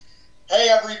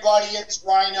everybody, it's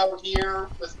Rhino here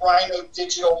with Rhino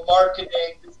Digital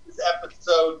Marketing. This is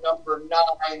episode number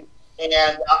 9,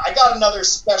 and I got another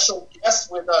special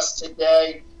guest with us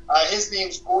today. His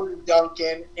name's Gordon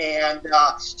Duncan, and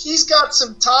he's got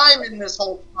some time in this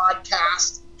whole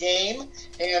podcast game,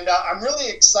 and I'm really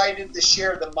excited to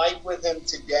share the mic with him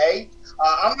today.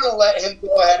 I'm going to let him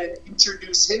go ahead and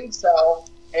introduce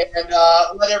himself and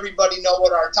let everybody know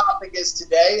what our topic is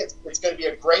today. It's going to be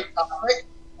a great topic.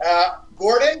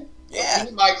 Gordon, yeah,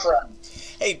 my friend.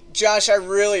 Hey, Josh, I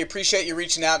really appreciate you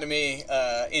reaching out to me.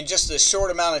 In just a short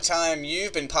amount of time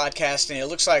you've been podcasting, it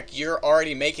looks like you're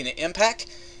already making an impact,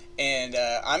 and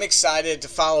I'm excited to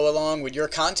follow along with your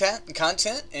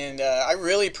content, and I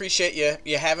really appreciate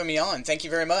you having me on. Thank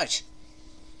you very much.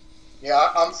 Yeah,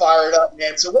 I'm fired up,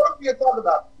 man. So what are we going to talk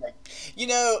about today? You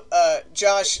know,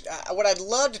 Josh, what I'd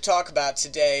love to talk about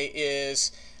today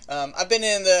is I've been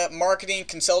in the marketing,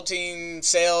 consulting,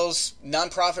 sales,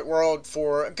 nonprofit world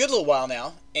for a good little while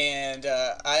now, and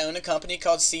I own a company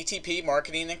called CTP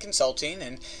Marketing and Consulting,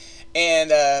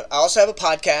 and I also have a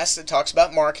podcast that talks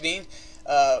about marketing.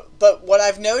 But what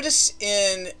I've noticed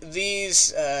in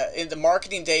the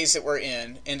marketing days that we're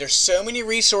in, and there's so many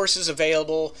resources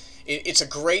available. It's a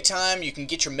great time. You can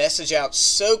get your message out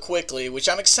so quickly, which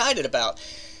I'm excited about.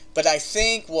 But I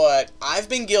think what I've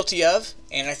been guilty of,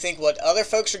 and I think what other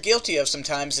folks are guilty of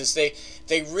sometimes, is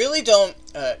they really don't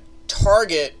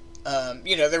target,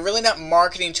 they're really not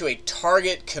marketing to a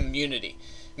target community.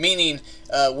 Meaning,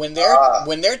 when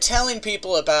they're telling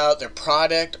people about their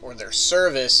product or their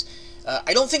service,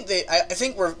 I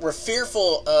think we're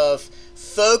fearful of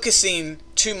focusing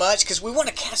too much because we want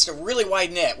to cast a really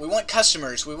wide net. We want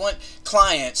customers, we want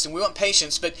clients, and we want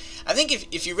patients. But I think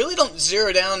if you really don't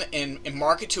zero down and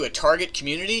market to a target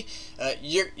community,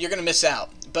 you're going to miss out.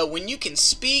 But when you can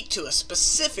speak to a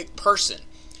specific person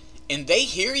and they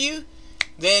hear you,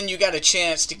 then you got a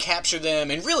chance to capture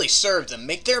them and really serve them,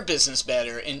 make their business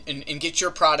better, and get your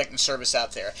product and service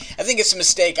out there. I think it's a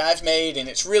mistake I've made, and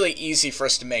it's really easy for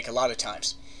us to make a lot of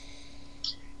times.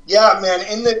 Yeah, man.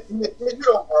 In the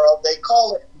digital world, they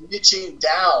call it niching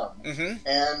down,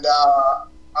 and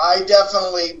I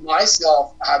definitely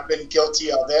myself have been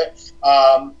guilty of it.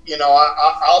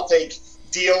 I'll take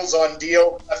deals on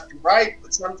deal left and right,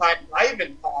 but sometimes I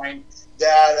even find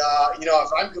that if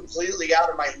I'm completely out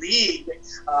of my league,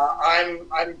 I'm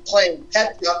playing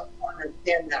catch up to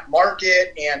understand that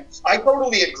market, and I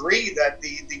totally agree that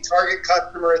the target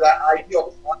customer, that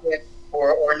ideal client,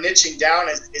 or niching down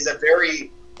is a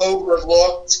very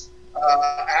overlooked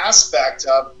aspect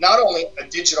of not only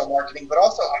digital marketing but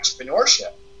also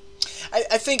entrepreneurship.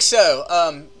 I think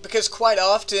so, because quite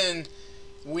often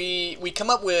we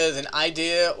come up with an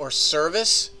idea or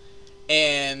service,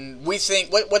 and we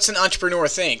think, what's an entrepreneur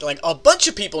think? Like, a bunch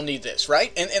of people need this,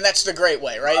 right? And that's the great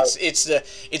way, right? It's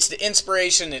the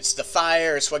inspiration, it's the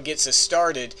fire, it's what gets us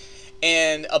started,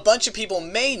 and a bunch of people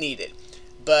may need it.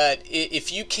 But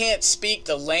if you can't speak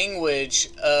the language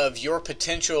of your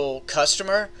potential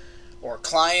customer or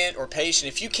client or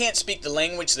patient, if you can't speak the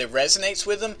language that resonates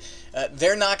with them,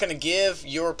 they're not going to give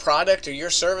your product or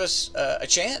your service a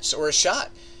chance or a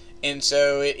shot. And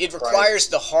so it requires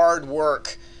the hard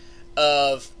work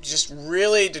of just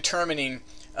really determining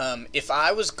if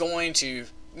I was going to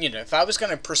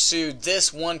pursue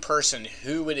this one person,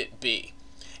 who would it be?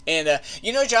 And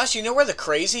Josh, you know where the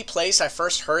crazy place I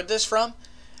first heard this from?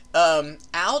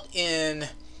 Out in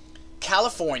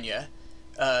California,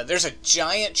 there's a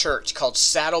giant church called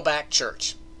Saddleback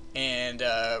Church, and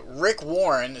Rick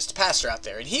Warren is the pastor out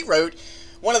there, and he wrote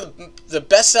one of the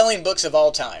best-selling books of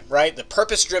all time, right? The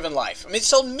Purpose-Driven Life. I mean, it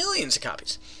sold millions of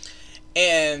copies.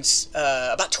 And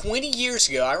about 20 years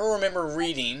ago, I remember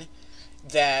reading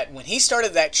that when he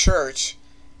started that church,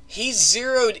 he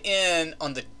zeroed in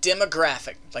on the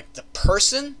demographic, like the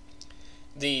person,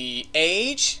 the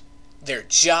age, their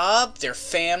job, their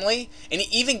family, and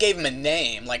he even gave them a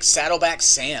name, like Saddleback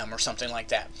Sam or something like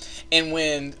that. And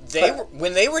when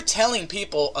they were telling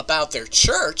people about their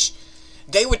church,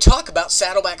 they would talk about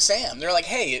Saddleback Sam. They're like,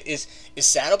 hey, is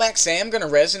Saddleback Sam going to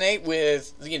resonate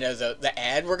with the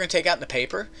ad we're going to take out in the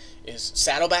paper? Is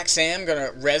Saddleback Sam going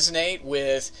to resonate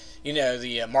with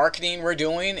the marketing we're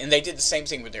doing? And they did the same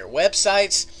thing with their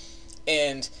websites,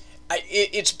 and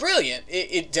it's brilliant.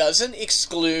 It doesn't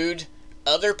exclude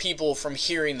other people from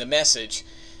hearing the message,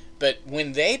 but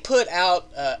when they put out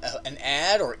an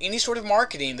ad or any sort of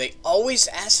marketing, they always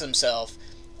ask themselves,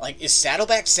 like, is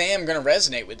Saddleback Sam going to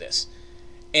resonate with this?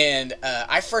 And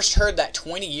I first heard that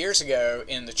 20 years ago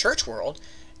in the church world,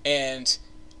 and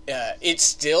it's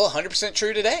still 100%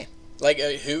 true today. Like,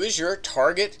 who is your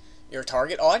target your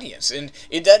target audience. And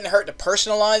it doesn't hurt to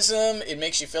personalize them. It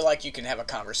makes you feel like you can have a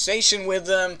conversation with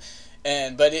them.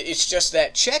 But it's just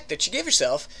that check that you give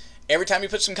yourself every time you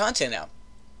put some content out.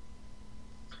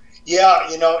 Yeah,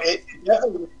 it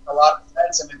definitely makes a lot of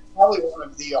sense, and it's probably one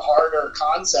of the harder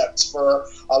concepts for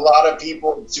a lot of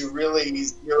people to really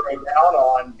zero down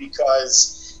on,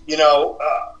 because in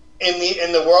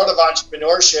the world of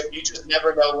entrepreneurship, you just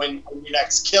never know when your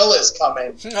next kill is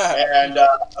coming, and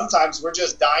sometimes we're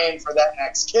just dying for that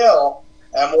next kill,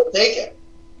 and we'll take it.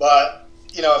 But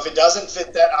if it doesn't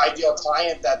fit that ideal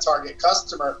client, that target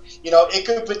customer, it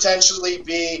could potentially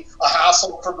be a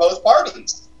hassle for both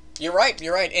parties. You're right,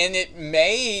 and it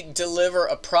may deliver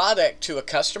a product to a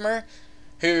customer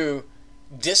who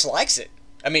dislikes it.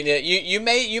 I mean, you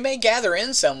may gather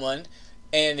in someone,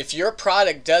 and if your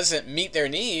product doesn't meet their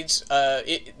needs,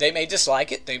 they may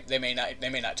dislike it. They may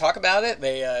not talk about it.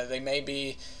 They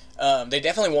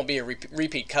definitely won't be a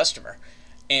repeat customer,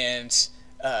 and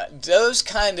those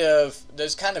kind of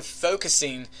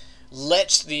focusing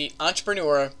lets the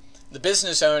entrepreneur, the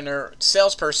business owner,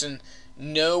 salesperson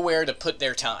know where to put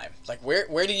their time. Like,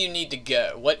 where do you need to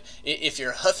go? What if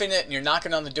you're huffing it and you're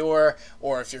knocking on the door,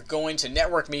 or if you're going to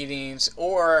network meetings,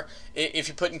 or if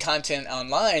you're putting content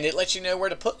online, it lets you know where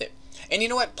to put it. And you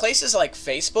know what? Places like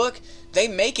Facebook, they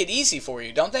make it easy for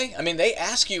you, don't they? I mean, they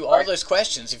ask you all those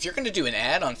questions. If you're going to do an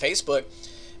ad on Facebook,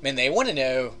 man, they want to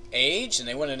know age, and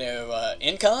they want to know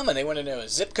income, and they want to know a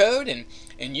zip code, and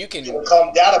you can call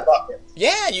them data buckets.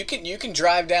 Yeah, you can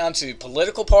drive down to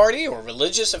political party or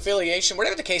religious affiliation,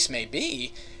 whatever the case may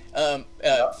be.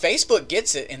 Facebook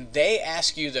gets it, and they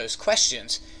ask you those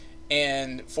questions.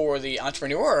 And for the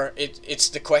entrepreneur, it's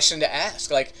the question to ask,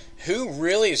 like, who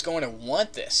really is going to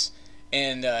want this?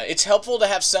 And it's helpful to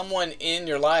have someone in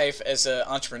your life as an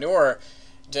entrepreneur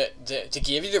to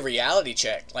give you the reality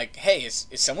check. Like, hey, is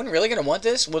someone really going to want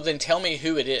this? Well, then tell me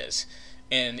who it is.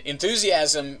 And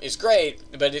enthusiasm is great,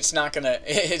 but it's not gonna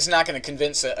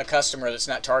convince a customer that's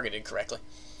not targeted correctly.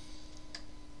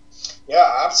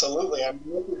 Yeah, absolutely. I mean,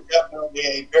 this is definitely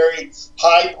a very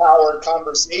high-powered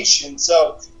conversation.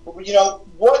 So,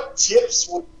 what tips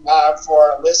would you have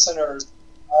for our listeners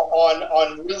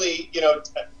on really,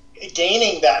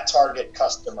 gaining that target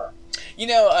customer?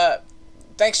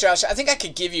 Thanks, Josh. I think I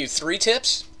could give you 3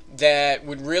 tips that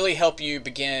would really help you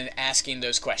begin asking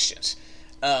those questions.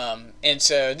 And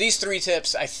so these 3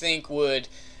 tips, I think, would,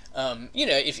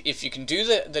 if you can do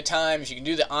the time, if you can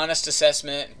do the honest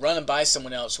assessment, run them by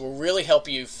someone else, will really help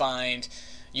you find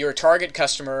your target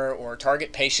customer or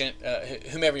target patient,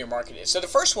 whomever your market is. So the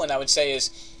first one I would say is,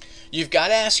 you've got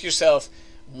to ask yourself,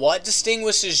 what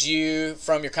distinguishes you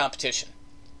from your competition?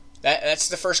 That's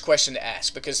the first question to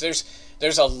ask, because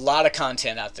there's a lot of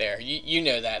content out there. You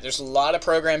know that. There's a lot of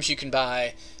programs you can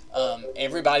buy.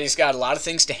 Everybody's got a lot of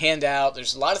things to hand out.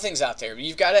 There's a lot of things out there. But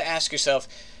you've got to ask yourself,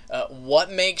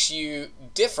 what makes you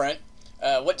different?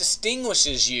 What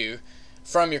distinguishes you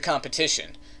from your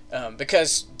competition?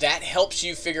 Because that helps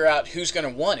you figure out who's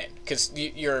going to want it. Because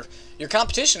your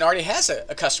competition already has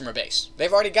a customer base.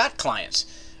 They've already got clients.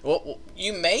 Well,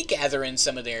 you may gather in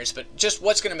some of theirs, but just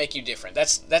what's going to make you different?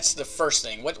 That's the first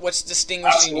thing. What's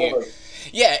distinguishing you?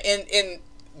 Yeah, and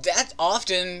that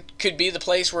often could be the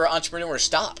place where entrepreneurs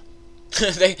stop.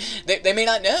 they may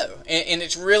not know, and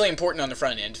it's really important on the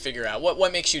front end to figure out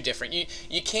what makes you different.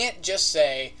 You can't just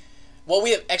say, well,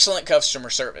 we have excellent customer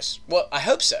service. Well, I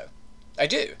hope so. I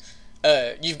do.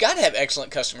 You've got to have excellent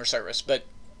customer service, but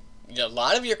a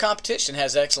lot of your competition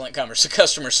has excellent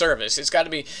customer service. It's got to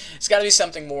be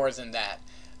something more than that.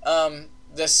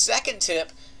 The second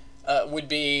tip would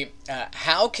be,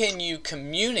 how can you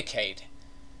communicate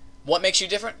what makes you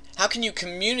different? How can you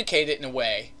communicate it in a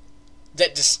way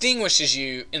that distinguishes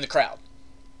you in the crowd?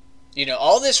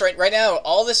 All this right now,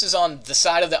 all this is on the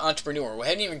side of the entrepreneur. We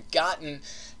haven't even gotten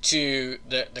to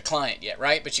the client yet,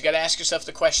 right? But you got to ask yourself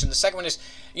the question. The second one is,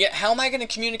 how am I going to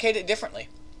communicate it differently?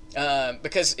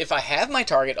 Because if I have my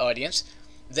target audience,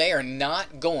 they are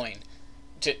not going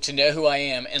to know who I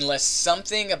am unless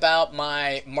something about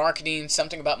my marketing,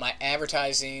 something about my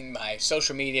advertising, my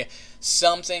social media,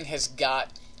 something has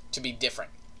got to be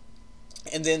different.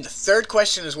 And then the third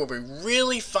question is where we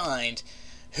really find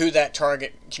who that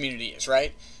target community is,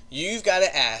 right? You've got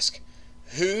to ask,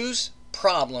 whose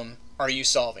problem are you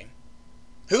solving?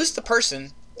 Who's the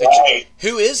person?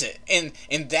 Who is it?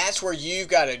 And that's where you've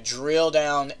got to drill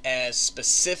down as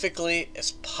specifically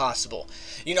as possible.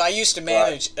 I used to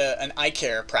manage an eye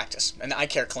care practice, an eye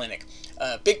care clinic.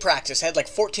 Big practice, had like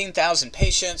 14,000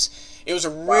 patients. It was a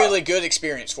really good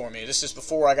experience for me. This is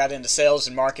before I got into sales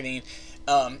and marketing,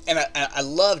 and I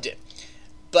loved it.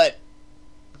 But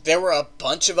there were a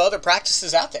bunch of other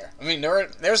practices out there. I mean,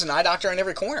 there's an eye doctor on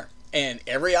every corner, and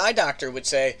every eye doctor would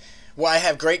say, well, I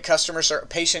have great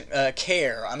patient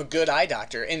care. I'm a good eye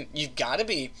doctor. And you've got to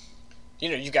be,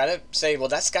 you've got to say, well,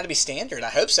 that's got to be standard. I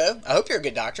hope so. I hope you're a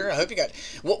good doctor. I hope you got,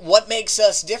 what makes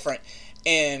us different?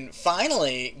 And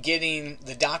finally, getting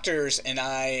the doctors and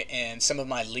I and some of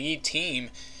my lead team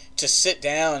to sit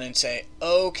down and say,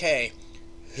 okay,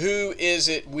 who is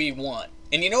it we want?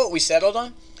 And you know what we settled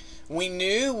on? We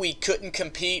knew we couldn't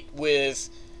compete with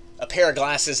a pair of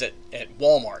glasses at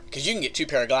Walmart, because you can get 2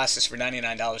 pair of glasses for $99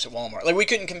 at Walmart. Like, we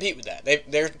couldn't compete with that.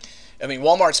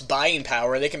 Walmart's buying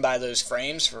power, they can buy those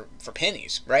frames for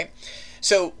pennies, right?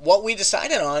 So what we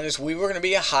decided on is we were going to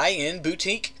be a high-end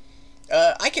boutique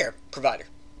eye care provider.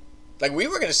 Like, we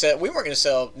weren't going to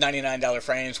sell $99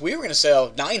 frames. We were going to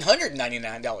sell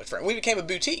 $999 frames. We became a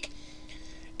boutique.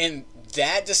 And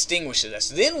that distinguishes us.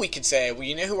 Then we could say, well,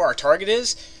 you know who our target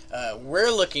is?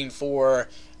 We're looking for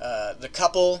the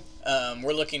couple.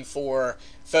 We're looking for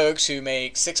folks who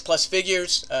make 6+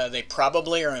 figures. They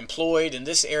probably are employed in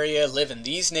this area, live in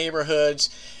these neighborhoods.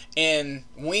 And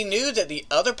we knew that the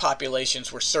other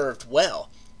populations were served well.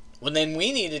 Well, then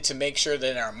we needed to make sure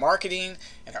that our marketing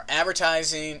and our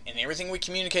advertising and everything we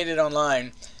communicated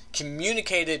online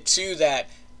communicated to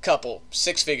that couple,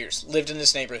 6 figures, lived in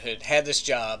this neighborhood, had this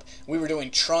job. We were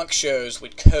doing trunk shows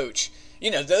with Coach,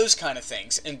 those kind of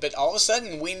things. But all of a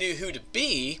sudden, we knew who to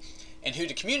be and who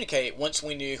to communicate once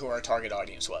we knew who our target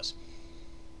audience was.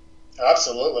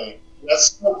 Absolutely.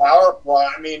 That's so powerful.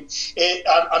 I mean,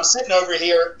 I'm sitting over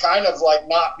here kind of like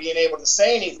not being able to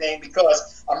say anything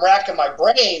because I'm racking my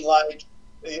brain like,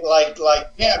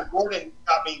 man, Gordon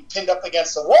got me pinned up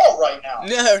against the wall right now.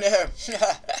 No.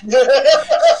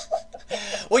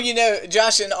 Well,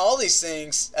 Josh, in all these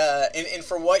things, and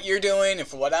for what you're doing and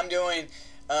for what I'm doing,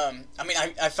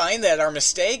 I find that our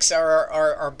mistakes are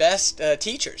our best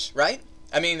teachers, right?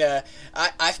 I mean,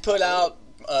 I've put out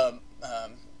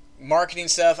marketing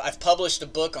stuff. I've published a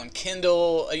book on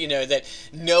Kindle, that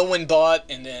no one bought,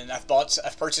 and then I've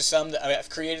purchased some, I've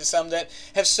created some that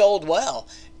have sold well.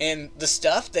 And the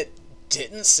stuff that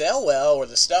didn't sell well, or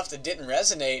the stuff that didn't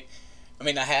resonate,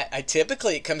 I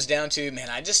typically, it comes down to, man,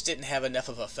 I just didn't have enough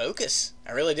of a focus.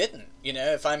 I really didn't.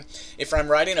 If I'm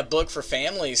writing a book for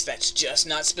families, that's just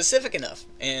not specific enough,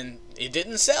 and it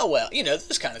didn't sell well.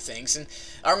 Those kind of things. And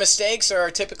our mistakes are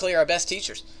typically our best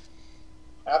teachers.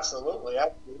 Absolutely.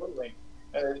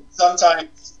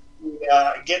 Sometimes we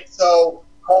get so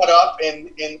caught up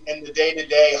in the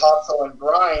day-to-day hustle and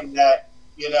grind that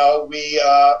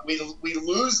we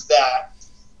lose that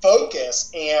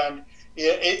focus, and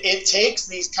it takes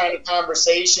these kind of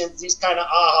conversations, these kind of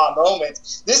aha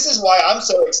moments. This is why I'm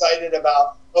so excited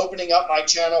about opening up my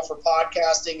channel for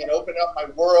podcasting and opening up my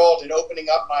world and opening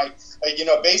up my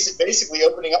basically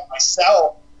opening up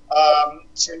myself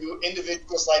to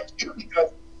individuals like you,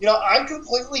 because I'm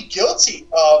completely guilty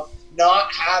of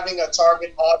not having a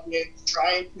target audience,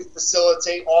 trying to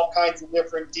facilitate all kinds of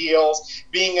different deals,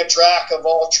 being a jack of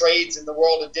all trades in the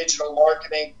world of digital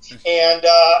marketing, and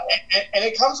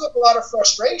it comes with a lot of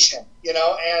frustration,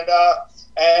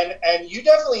 and you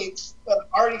definitely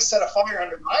already set a fire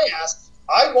under my ass.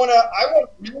 I want to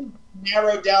really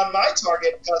narrow down my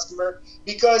target customer,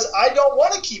 because I don't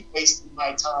want to keep wasting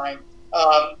my time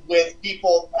with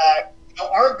people that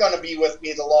aren't going to be with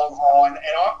me the long haul and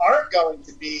aren't going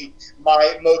to be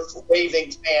my most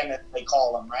raving fan, as they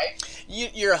call them, right?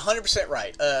 You're 100%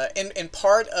 right. And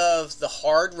part of the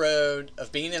hard road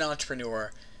of being an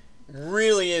entrepreneur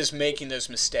really is making those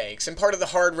mistakes. And part of the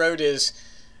hard road is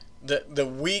the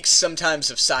weeks sometimes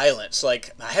of silence.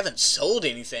 Like, I haven't sold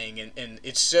anything, and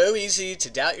it's so easy to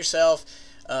doubt yourself.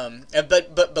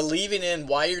 But believing in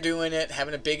why you're doing it,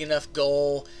 having a big enough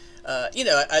goal.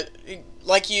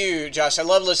 Like you, Josh, I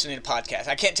love listening to podcasts.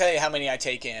 I can't tell you how many I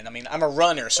take in. I'm a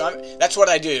runner, so that's what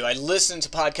I do. I listen to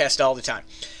podcasts all the time.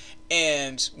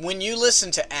 And when you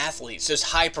listen to athletes, those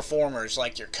high performers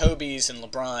like your Kobe's and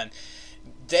LeBron,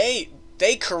 they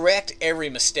correct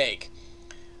every mistake,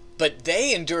 but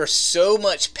they endure so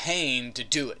much pain to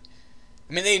do it.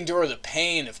 They endure the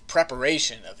pain of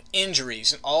preparation, of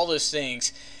injuries, and all those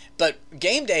things. But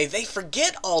game day, they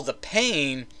forget all the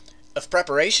pain of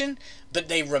preparation, but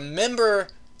they remember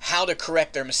how to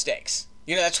correct their mistakes.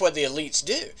 That's what the elites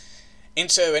do.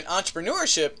 And so in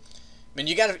entrepreneurship,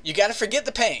 you gotta forget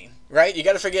the pain, right? You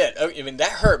gotta forget.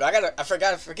 That hurt. I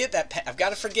forgot to forget that pain. I've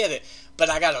got to forget it, but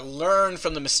I gotta learn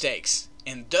from the mistakes.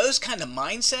 And those kind of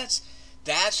mindsets,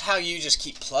 that's how you just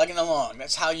keep plugging along.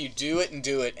 That's how you do it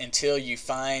until you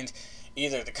find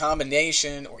either the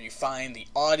combination, or you find the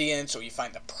audience, or you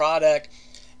find the product,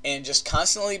 and just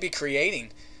constantly be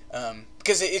creating.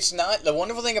 Because it's not, the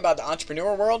wonderful thing about the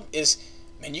entrepreneur world is,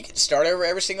 man, you can start over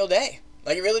every single day.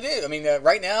 Like you really do. I mean,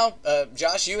 right now,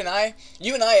 Josh, you and I,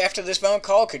 after this phone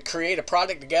call, could create a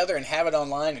product together and have it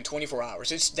online in 24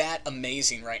 hours. It's that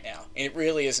amazing right now. And it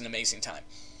really is an amazing time.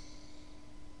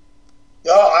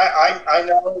 No, I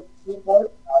know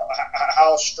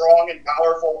how strong and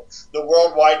powerful the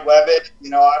World Wide Web is. You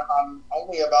know, I'm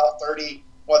only about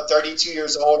 32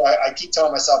 years old. I keep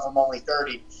telling myself I'm only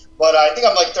 30, but I think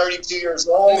I'm like 32 years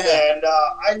old. Yeah. And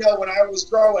I know when I was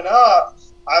growing up,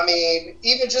 I mean,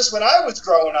 even just when I was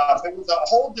growing up, it was a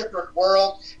whole different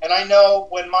world. And I know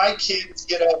when my kids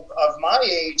get of my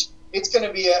age, it's going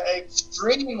to be an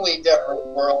extremely different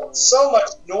world. So much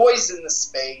noise in the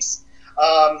space.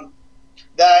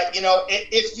 That, you know,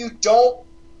 if you don't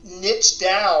niche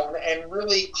down and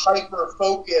really hyper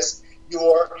focus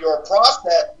your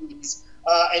processes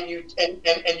and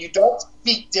you don't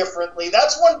speak differently,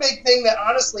 that's one big thing that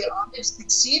honestly I've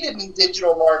succeeded in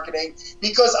digital marketing,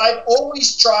 because I've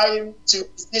always tried to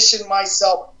position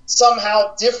myself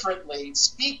somehow differently,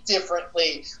 speak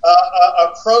differently,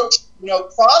 approach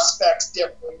prospects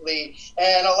differently.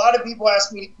 And a lot of people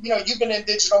ask me, you've been in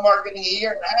digital marketing a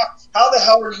year and a half, how the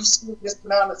hell are you seeing this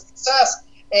amount of success?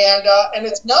 And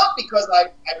it's not because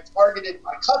I've targeted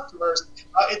my customers.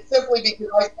 It's simply because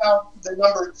I found the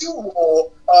number 2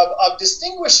 rule of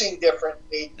distinguishing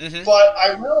differently. Mm-hmm. But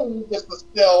I really need to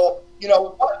fulfill,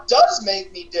 what does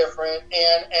make me different,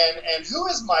 and who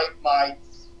is my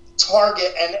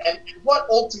target, and what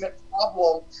ultimate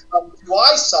problem do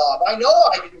I solve? I know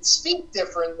I can speak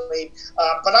differently,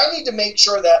 but I need to make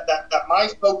sure that my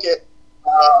focus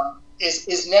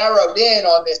is narrowed in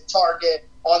on this target,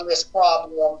 on this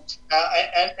problem,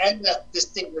 and that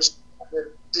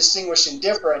distinguishing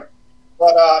different.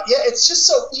 But it's just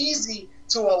so easy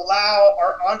to allow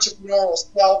our entrepreneurial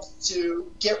self to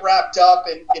get wrapped up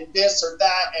in this or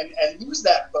that and lose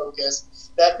that focus.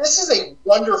 That this is a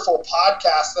wonderful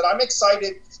podcast that I'm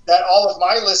excited that all of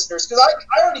my listeners, because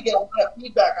I already get a lot of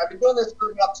feedback. I've been doing this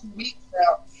for about 2 weeks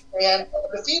now, and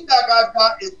the feedback I've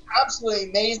got is absolutely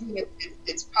amazing.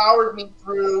 It's powered me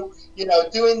through,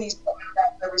 doing these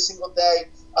podcasts every single day,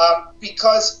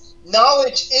 because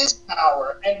knowledge is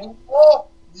power, and we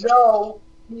all know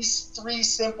these 3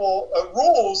 simple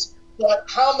rules, but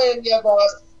how many of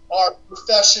us are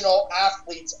professional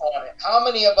athletes on it? How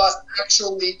many of us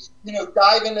actually,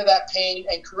 dive into that pain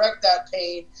and correct that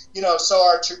pain, so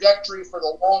our trajectory for the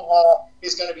long haul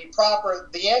is going to be proper?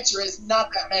 The answer is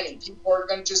not that many. People are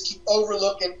going to just keep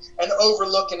overlooking until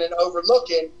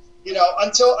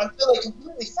they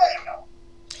completely fail.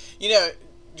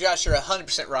 Josh, you're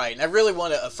 100% right, and I really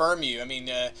want to affirm you. I mean,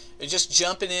 just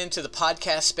jumping into the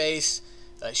podcast space,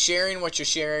 sharing what you're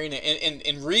sharing,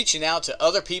 and reaching out to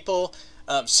other people.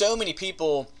 So many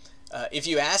people, if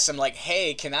you ask them, like,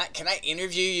 hey, can I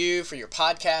interview you for your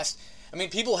podcast? I mean,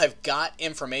 people have got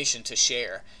information to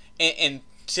share, and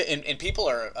people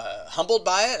are humbled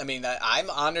by it. I mean, I'm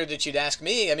honored that you'd ask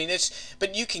me. I mean,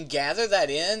 but you can gather that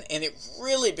in, and it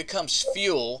really becomes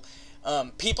fuel.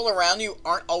 People around you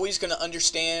aren't always going to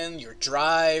understand your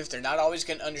drive. They're not always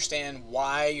going to understand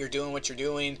why you're doing what you're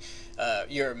doing.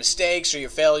 Your mistakes or your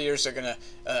failures are going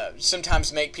to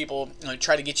sometimes make people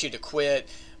try to get you to quit.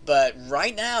 But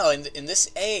right now, in this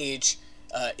age,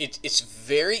 it's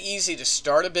very easy to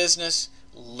start a business,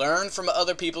 learn from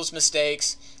other people's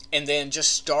mistakes, and then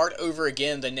just start over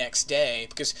again the next day.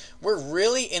 Because we're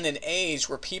really in an age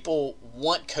where people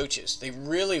want coaches. They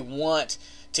really want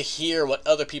to hear what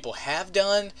other people have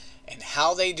done and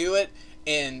how they do it.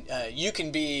 And you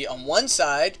can be on one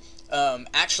side,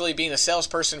 actually being a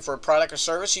salesperson for a product or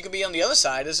service. You can be on the other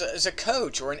side as a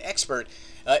coach or an expert.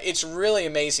 It's really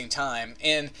amazing time.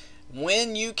 And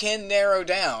when you can narrow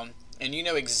down and you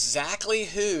know exactly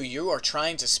who you are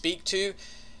trying to speak to,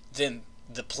 then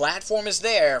the platform is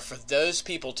there for those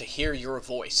people to hear your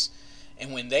voice.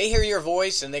 And when they hear your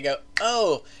voice and they go,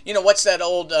 oh, what's that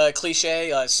old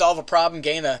cliche, solve a problem,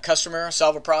 gain a customer,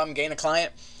 solve a problem, gain a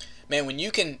client. Man,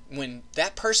 when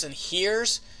that person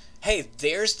hears, hey,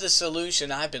 there's the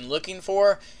solution I've been looking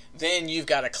for, then you've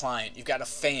got a client, you've got a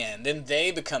fan, then they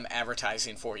become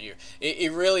advertising for you.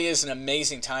 It really is an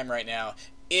amazing time right now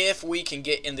if we can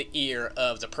get in the ear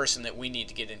of the person that we need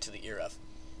to get into the ear of.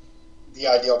 The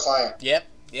ideal client. Yep,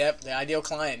 the ideal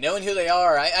client. Knowing who they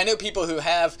are. I know people who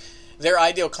have their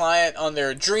ideal client on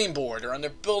their dream board or on their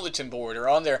bulletin board or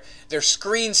on their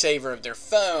screensaver of their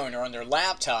phone or on their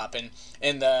laptop.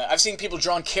 And I've seen people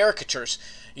drawing caricatures.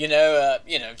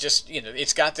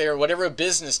 It's got their whatever a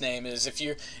business name is. If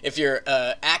you're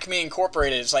Acme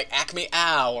Incorporated, it's like Acme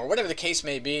Ow or whatever the case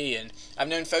may be. And I've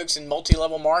known folks in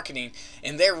multi-level marketing,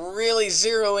 and they're really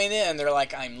zeroing in. They're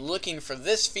like, I'm looking for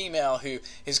this female who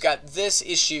has got this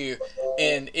issue,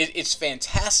 and it's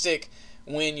fantastic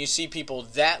when you see people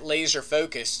that laser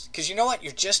focused. Because you know what,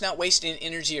 you're just not wasting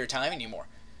energy or time anymore.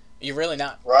 You're really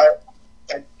not. Right.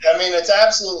 I mean, it's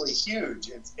absolutely huge.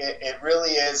 It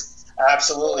really is.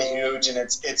 Absolutely huge, and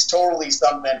it's totally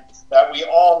something that we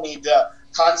all need to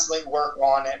constantly work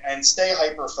on and stay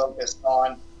hyper focused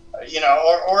on,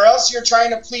 or else you're trying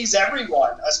to please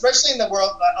everyone, especially in the world.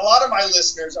 A lot of my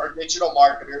listeners are digital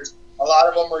marketers. A lot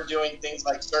of them are doing things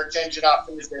like search engine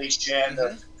optimization.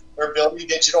 Mm-hmm. They're building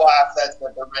digital assets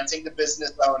that they're renting to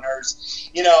business owners,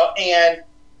 and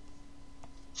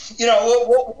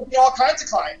we'll be all kinds of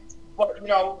clients. But,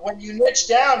 when you niche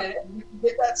down and you can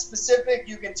get that specific,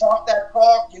 you can talk that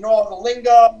talk, all the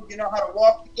lingo, you know how to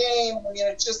walk the game. I mean,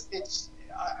 it's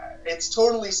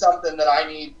totally something that I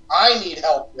need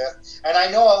help with. And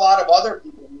I know a lot of other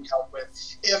people need help with.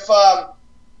 If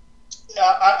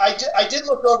I did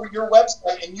look over your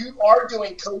website, and you are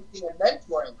doing coaching and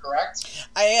mentoring, correct?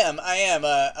 I am. I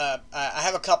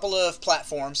have a couple of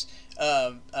platforms.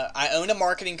 I own a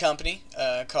marketing company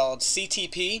called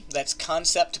CTP. That's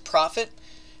Concept to Profit.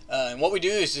 And what we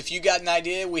do is, if you got an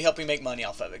idea, we help you make money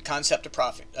off of it. Concept to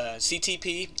Profit.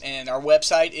 CTP, and our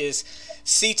website is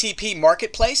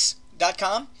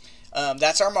ctpmarketplace.com.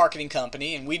 That's our marketing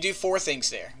company, and we do 4 things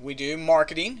there. We do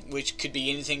marketing, which could be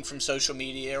anything from social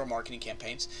media or marketing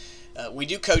campaigns. We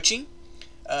do coaching.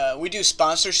 We do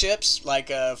sponsorships, like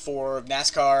for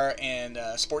NASCAR and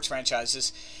sports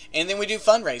franchises. And then we do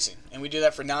fundraising, and we do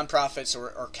that for nonprofits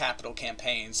or capital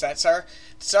campaigns. That's our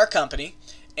company.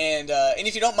 And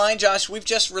if you don't mind, Josh, we've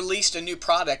just released a new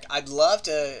product. I'd love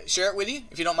to share it with you,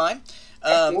 if you don't mind.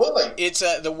 Absolutely. It's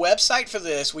the website for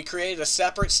this. We created a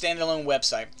separate standalone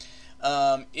website.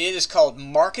 It is called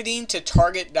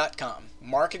marketingtotarget.com.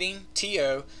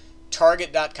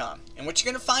 Marketingtotarget.com. And what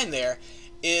you're going to find there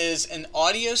is an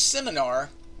audio seminar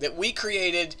that we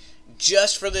created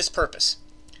just for this purpose.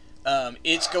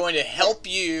 It's going to help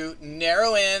you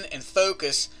narrow in and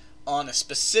focus on a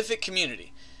specific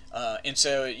community. And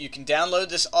so you can download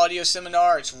this audio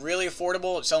seminar. It's really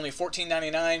affordable. It's only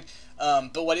 $14.99.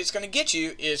 But what it's going to get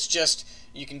you is just,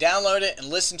 you can download it and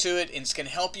listen to it, and it's going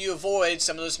to help you avoid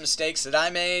some of those mistakes that I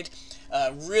made.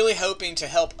 Really hoping to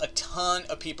help a ton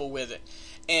of people with it.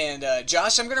 And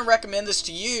Josh, I'm going to recommend this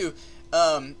to you.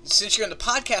 Since you're in the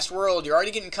podcast world, you're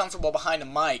already getting comfortable behind a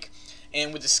mic.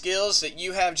 And with the skills that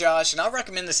you have, Josh, and I'll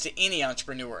recommend this to any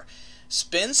entrepreneur,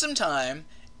 spend some time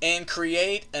and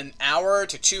create an hour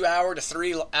to 2 hour to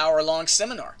 3 hour long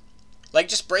seminar. Like,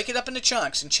 just break it up into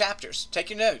chunks and chapters. Take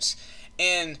your notes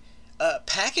and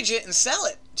package it and sell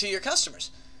it to your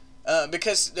customers.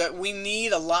 Because we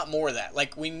need a lot more of that.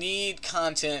 Like, we need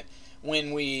content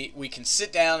when we can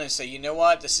sit down and say, you know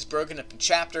what, this is broken up in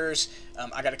chapters.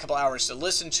 I got a couple hours to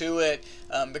listen to it.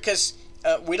 Because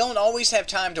we don't always have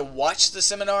time to watch the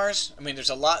seminars. I mean, there's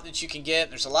a lot that you can get.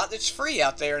 There's a lot that's free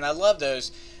out there, and I love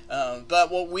those.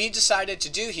 But what we decided to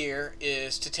do here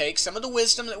is to take some of the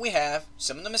wisdom that we have,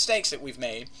 some of the mistakes that we've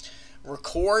made,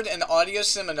 record an audio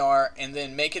seminar, and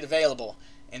then make it available.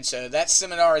 And so that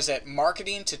seminar is at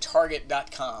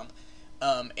marketingtotarget.com.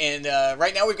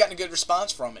 Right now we've gotten a good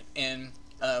response from it. And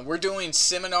we're doing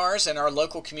seminars in our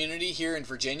local community here in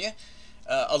Virginia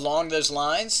along those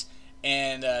lines.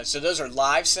 And so those are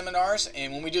live seminars,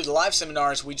 and when we do the live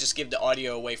seminars, we just give the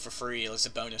audio away for free as a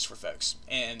bonus for folks.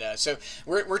 And so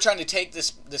we're trying to take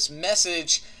this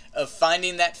message of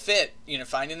finding that fit,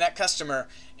 finding that customer,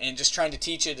 and just trying to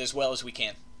teach it as well as we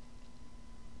can.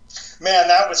 Man,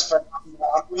 that was phenomenal.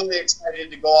 I'm really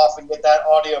excited to go off and get that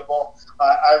Audible.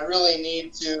 I really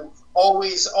need to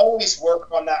always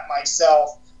work on that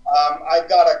myself. I've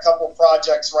got a couple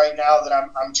projects right now that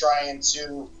I'm trying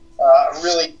to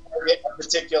really target a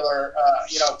particular,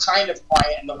 kind of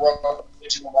client in the world of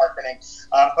digital marketing.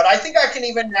 But I think I can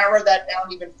even narrow that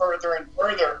down even further and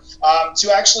further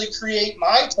to actually create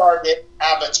my target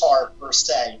avatar per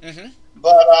se. Mm-hmm.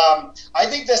 But I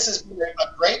think this has been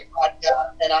a great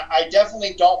podcast, and I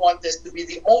definitely don't want this to be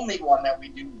the only one that we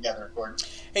do together, Gordon.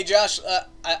 Hey, Josh,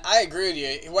 I agree with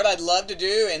you. What I'd love to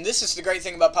do, and this is the great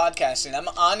thing about podcasting, I'm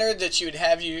honored that you would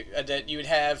have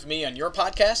me on your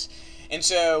podcast. And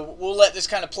so we'll let this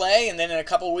kind of play, and then in a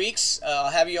couple weeks,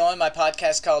 I'll have you on my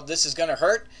podcast called This Is Gonna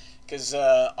Hurt, because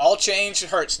all change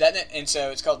hurts, doesn't it? And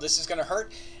so it's called This Is Gonna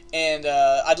Hurt. And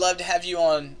I'd love to have you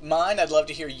on mine. I'd love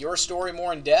to hear your story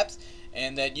more in depth,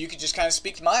 and that you could just kind of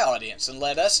speak to my audience and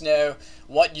let us know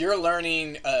what you're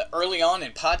learning early on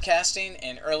in podcasting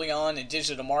and early on in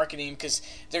digital marketing, because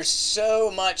there's so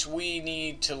much we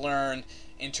need to learn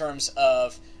in terms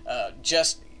of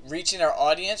just reaching our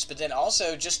audience, but then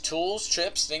also just tools,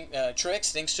 tricks,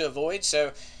 things to avoid.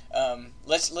 So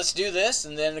let's do this,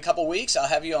 and then in a couple weeks I'll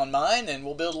have you on mine, and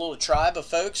we'll build a little tribe of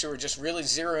folks who are just really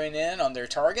zeroing in on their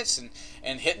targets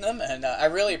and hitting them. And I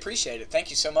really appreciate it. Thank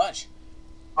you so much.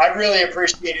 I really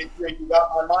appreciate it. You got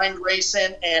my mind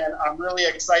racing, and I'm really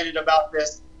excited about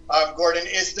this. Gordon,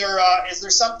 is there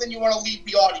something you want to leave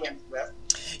the audience with?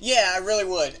 Yeah, I really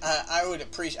would.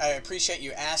 I appreciate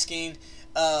you asking.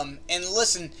 And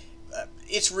listen,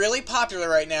 it's really popular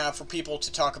right now for people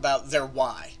to talk about their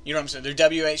why. You know what I'm saying? Their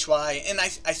WHY, and I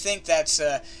think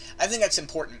that's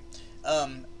important.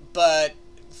 But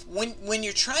when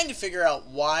you're trying to figure out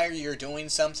why you're doing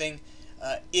something,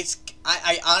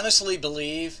 I honestly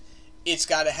believe it's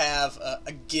got to have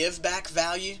a give back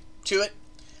value to it.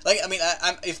 Like, I mean,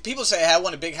 if people say, hey, I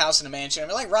want a big house and a mansion,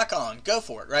 I'm like, rock on, go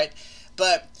for it, right?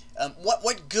 But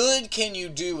what good can you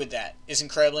do with that is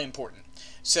incredibly important.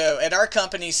 So at our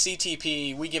company,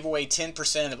 CTP, we give away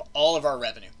 10% of all of our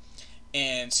revenue.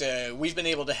 And so we've been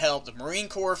able to help the Marine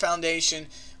Corps Foundation.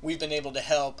 We've been able to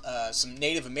help some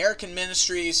Native American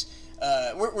ministries.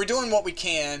 We're doing what we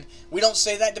can. We don't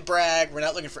say that to brag. We're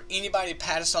not looking for anybody to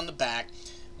pat us on the back.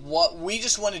 What we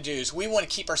just want to do is we want to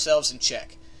keep ourselves in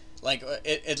check. Like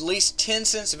at least 10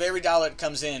 cents of every dollar that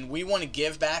comes in, we want to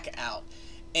give back out.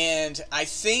 And I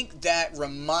think that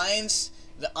reminds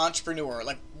the entrepreneur,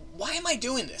 like, why am I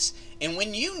doing this? And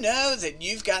when you know that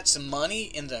you've got some money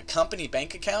in the company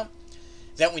bank account,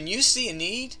 that when you see a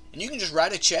need and you can just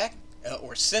write a check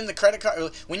or send the credit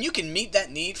card, when you can meet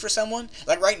that need for someone,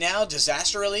 like right now,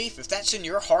 disaster relief, if that's in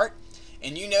your heart,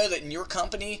 and you know that in your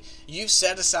company you've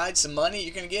set aside some money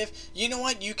you're going to give, you know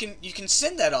what, you can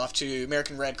send that off to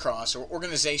American Red Cross or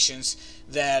organizations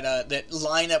that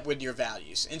line up with your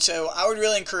values. And so I would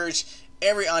really encourage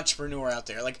every entrepreneur out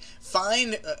there, like,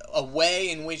 find a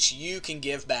way in which you can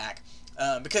give back,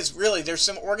 because really there's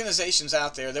some organizations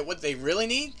out there that what they really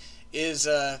need is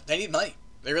they need money.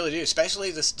 They really do,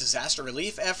 especially this disaster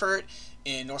relief effort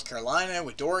in North Carolina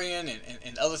with Dorian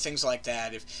and other things like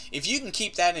that. If you can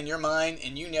keep that in your mind,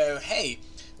 and you know, hey,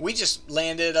 we just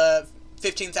landed a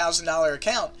 $15,000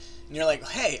 account, and you're like,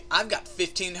 hey, I've got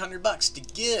 $1,500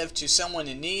 to give to someone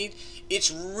in need,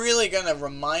 it's really going to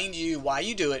remind you why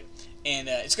you do it, and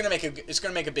it's going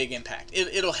to make a big impact.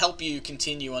 It'll help you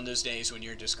continue on those days when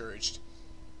you're discouraged.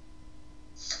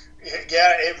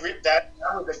 Yeah, that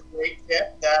was a great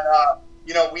tip. That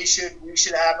we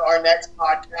should have our next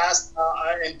podcast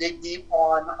and dig deep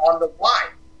on the why.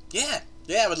 Yeah,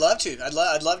 I would love to.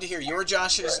 I'd love to hear your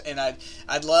Josh's, and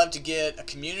I'd love to get a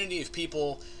community of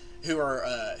people who are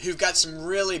who've got some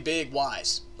really big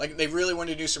whys. Like, they really want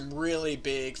to do some really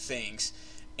big things,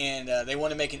 and they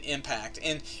want to make an impact.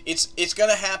 And it's going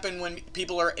to happen when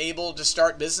people are able to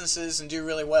start businesses and do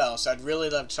really well. So I'd really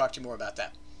love to talk to you more about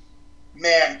that.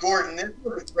 Man, Gordon, this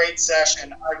was a great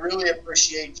session. I really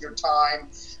appreciate your time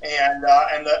and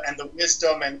the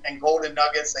wisdom and golden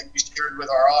nuggets that you shared with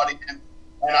our audience.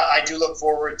 And I do look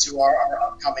forward to our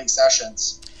upcoming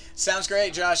sessions. Sounds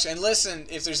great, Josh. And listen,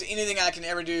 if there's anything I can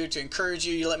ever do to encourage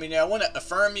you, you let me know. I want to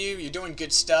affirm you. You're doing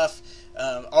good stuff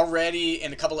already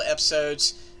in a couple of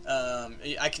episodes.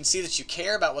 I can see that you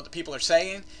care about what the people are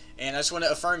saying, and I just want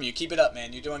to affirm you. Keep it up,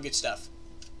 man. You're doing good stuff.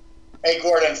 Hey,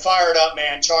 Gordon, fire it up,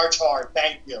 man. Charge hard.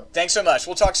 Thank you. Thanks so much.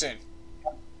 We'll talk soon.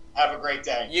 Have a great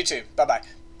day. You too. Bye-bye.